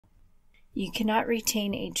You cannot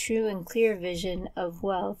retain a true and clear vision of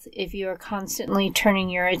wealth if you are constantly turning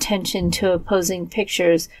your attention to opposing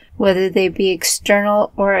pictures, whether they be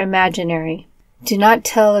external or imaginary. Do not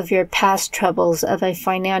tell of your past troubles of a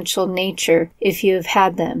financial nature if you have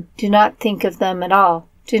had them. Do not think of them at all.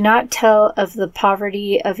 Do not tell of the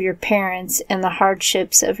poverty of your parents and the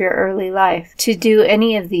hardships of your early life. To do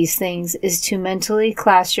any of these things is to mentally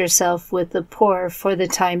class yourself with the poor for the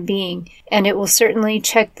time being, and it will certainly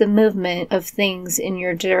check the movement of things in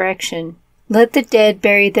your direction. Let the dead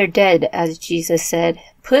bury their dead, as Jesus said.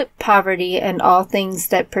 Put poverty and all things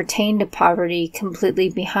that pertain to poverty completely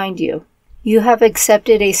behind you. You have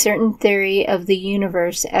accepted a certain theory of the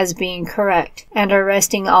universe as being correct, and are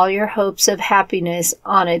resting all your hopes of happiness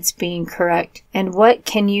on its being correct. And what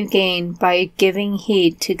can you gain by giving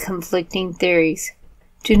heed to conflicting theories?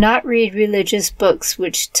 Do not read religious books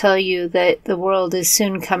which tell you that the world is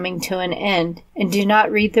soon coming to an end, and do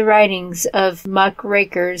not read the writings of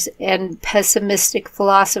muckrakers and pessimistic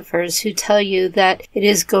philosophers who tell you that it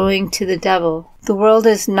is going to the devil. The world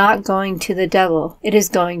is not going to the devil, it is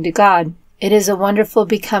going to God. It is a wonderful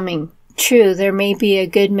becoming. True, there may be a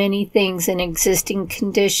good many things in existing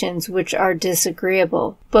conditions which are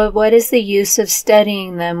disagreeable, but what is the use of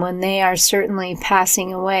studying them when they are certainly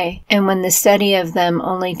passing away, and when the study of them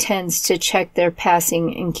only tends to check their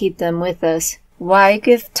passing and keep them with us? Why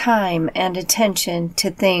give time and attention to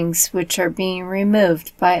things which are being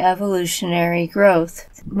removed by evolutionary growth,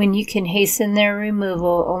 when you can hasten their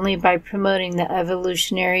removal only by promoting the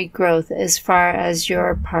evolutionary growth as far as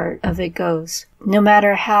your part of it goes? No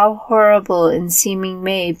matter how horrible in seeming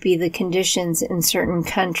may be the conditions in certain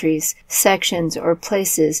countries, sections, or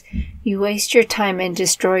places, you waste your time and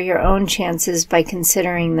destroy your own chances by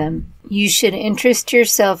considering them. You should interest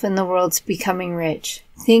yourself in the world's becoming rich.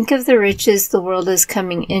 Think of the riches the world is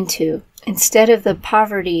coming into, instead of the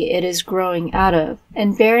poverty it is growing out of,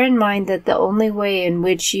 and bear in mind that the only way in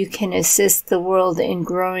which you can assist the world in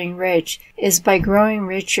growing rich is by growing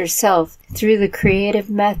rich yourself through the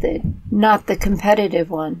creative method, not the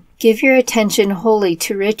competitive one. Give your attention wholly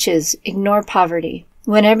to riches, ignore poverty.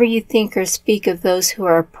 Whenever you think or speak of those who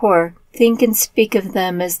are poor, think and speak of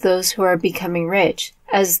them as those who are becoming rich,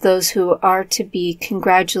 as those who are to be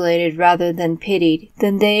congratulated rather than pitied.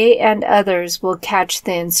 Then they and others will catch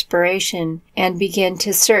the inspiration and begin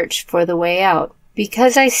to search for the way out.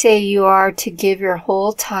 Because I say you are to give your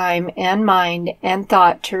whole time and mind and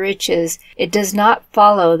thought to riches, it does not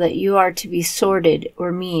follow that you are to be sordid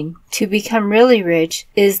or mean. To become really rich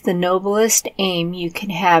is the noblest aim you can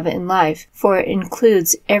have in life, for it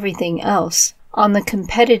includes everything else. On the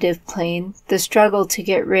competitive plane, the struggle to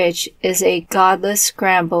get rich is a godless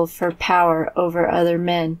scramble for power over other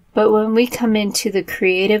men. But when we come into the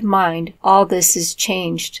creative mind, all this is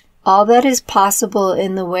changed. All that is possible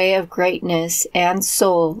in the way of greatness and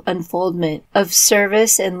soul unfoldment, of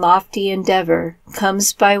service and lofty endeavor,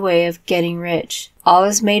 comes by way of getting rich. All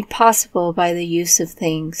is made possible by the use of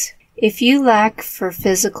things. If you lack for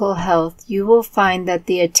physical health, you will find that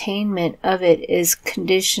the attainment of it is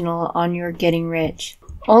conditional on your getting rich.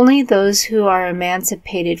 Only those who are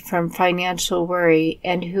emancipated from financial worry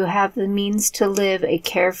and who have the means to live a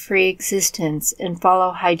carefree existence and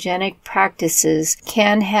follow hygienic practices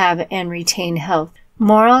can have and retain health.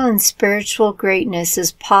 Moral and spiritual greatness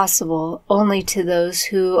is possible only to those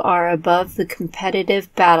who are above the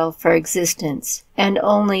competitive battle for existence, and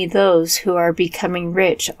only those who are becoming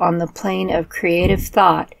rich on the plane of creative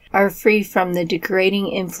thought are free from the degrading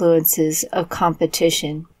influences of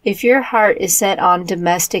competition. If your heart is set on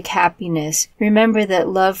domestic happiness, remember that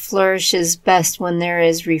love flourishes best when there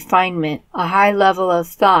is refinement, a high level of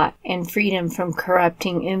thought, and freedom from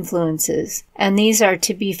corrupting influences. And these are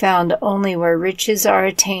to be found only where riches are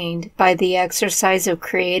attained by the exercise of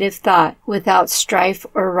creative thought without strife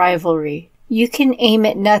or rivalry. You can aim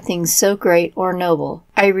at nothing so great or noble,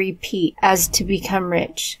 I repeat, as to become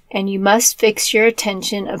rich, and you must fix your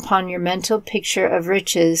attention upon your mental picture of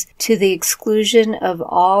riches to the exclusion of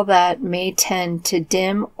all that may tend to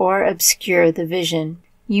dim or obscure the vision.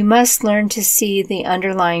 You must learn to see the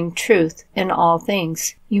underlying truth in all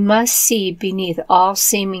things. You must see beneath all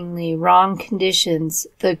seemingly wrong conditions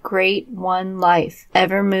the great one life,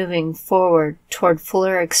 ever moving forward toward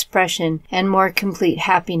fuller expression and more complete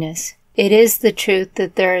happiness. It is the truth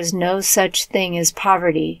that there is no such thing as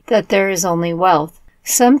poverty, that there is only wealth.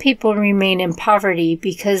 Some people remain in poverty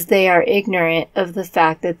because they are ignorant of the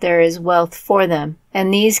fact that there is wealth for them,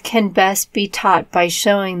 and these can best be taught by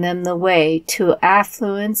showing them the way to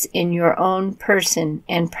affluence in your own person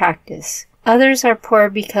and practice. Others are poor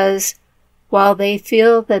because, While they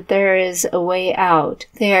feel that there is a way out,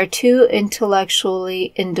 they are too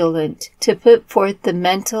intellectually indolent to put forth the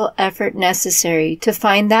mental effort necessary to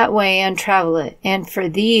find that way and travel it. And for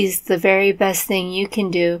these, the very best thing you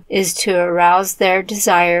can do is to arouse their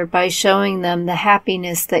desire by showing them the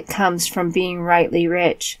happiness that comes from being rightly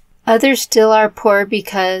rich. Others still are poor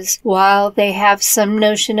because, while they have some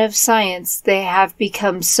notion of science, they have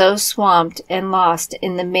become so swamped and lost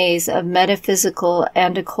in the maze of metaphysical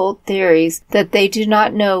and occult theories that they do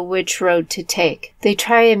not know which road to take. They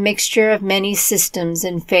try a mixture of many systems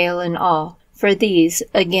and fail in all. For these,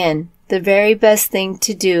 again, the very best thing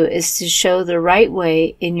to do is to show the right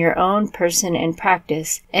way in your own person and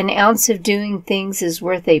practice. An ounce of doing things is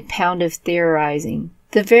worth a pound of theorizing.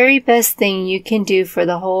 The very best thing you can do for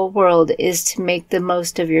the whole world is to make the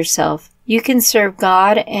most of yourself. You can serve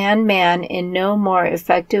God and man in no more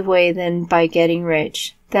effective way than by getting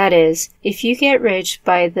rich. That is, if you get rich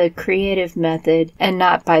by the creative method and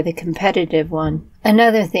not by the competitive one.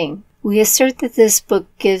 Another thing, we assert that this book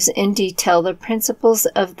gives in detail the principles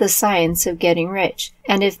of the science of getting rich,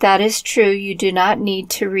 and if that is true, you do not need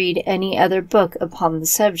to read any other book upon the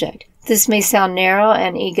subject. This may sound narrow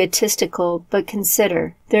and egotistical, but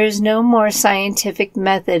consider, there is no more scientific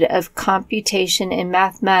method of computation in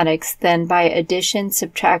mathematics than by addition,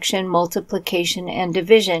 subtraction, multiplication, and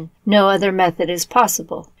division. No other method is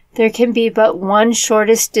possible. There can be but one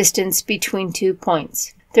shortest distance between 2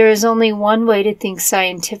 points. There is only one way to think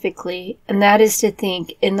scientifically, and that is to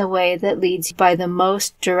think in the way that leads by the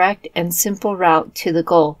most direct and simple route to the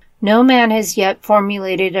goal. No man has yet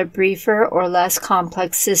formulated a briefer or less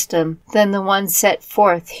complex system than the one set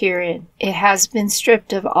forth herein. It has been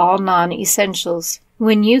stripped of all non-essentials.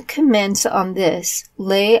 When you commence on this,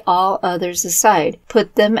 lay all others aside.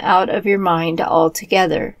 Put them out of your mind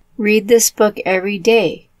altogether. Read this book every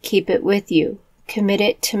day. Keep it with you. Commit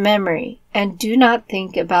it to memory, and do not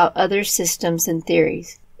think about other systems and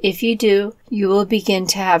theories. If you do, you will begin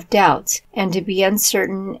to have doubts, and to be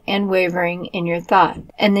uncertain and wavering in your thought,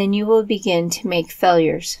 and then you will begin to make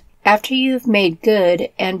failures. After you have made good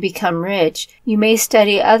and become rich, you may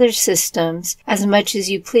study other systems as much as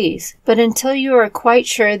you please, but until you are quite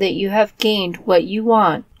sure that you have gained what you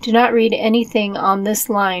want, do not read anything on this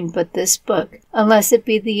line but this book, unless it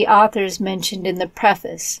be the authors mentioned in the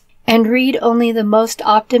preface. And read only the most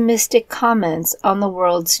optimistic comments on the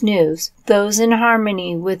world's news, those in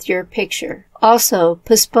harmony with your picture. Also,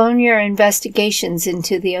 postpone your investigations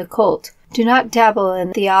into the occult. Do not dabble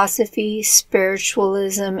in theosophy,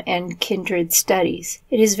 spiritualism, and kindred studies.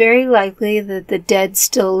 It is very likely that the dead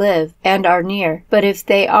still live and are near, but if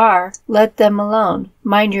they are, let them alone.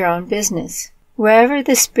 Mind your own business. Wherever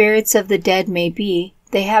the spirits of the dead may be,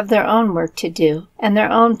 they have their own work to do, and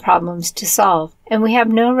their own problems to solve, and we have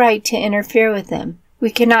no right to interfere with them. We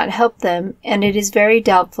cannot help them, and it is very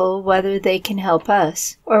doubtful whether they can help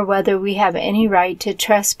us, or whether we have any right to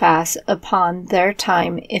trespass upon their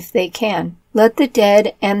time if they can. Let the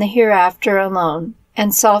dead and the hereafter alone,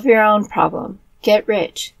 and solve your own problem. Get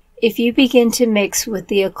rich. If you begin to mix with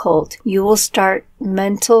the occult, you will start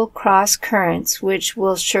mental cross-currents which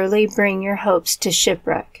will surely bring your hopes to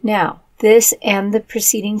shipwreck. Now, this and the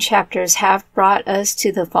preceding chapters have brought us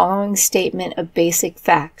to the following statement of basic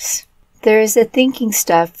facts. There is a thinking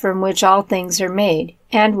stuff from which all things are made,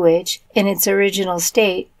 and which, in its original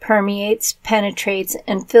state, permeates, penetrates,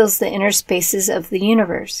 and fills the inner spaces of the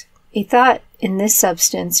universe. A thought in this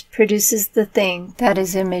substance produces the thing that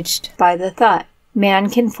is imaged by the thought. Man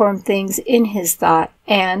can form things in his thought,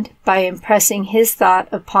 and, by impressing his thought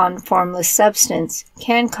upon formless substance,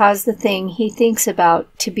 can cause the thing he thinks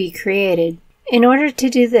about to be created. In order to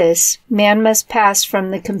do this, man must pass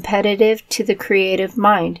from the competitive to the creative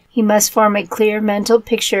mind. He must form a clear mental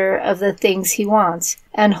picture of the things he wants,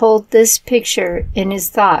 and hold this picture in his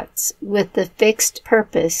thoughts with the fixed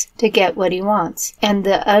purpose to get what he wants, and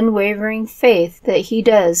the unwavering faith that he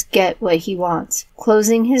does get what he wants,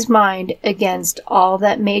 closing his mind against all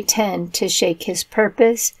that may tend to shake his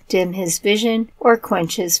purpose, dim his vision, or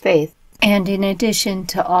quench his faith. And in addition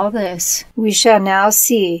to all this, we shall now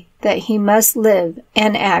see that he must live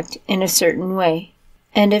and act in a certain way.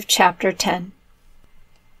 End of chapter 10.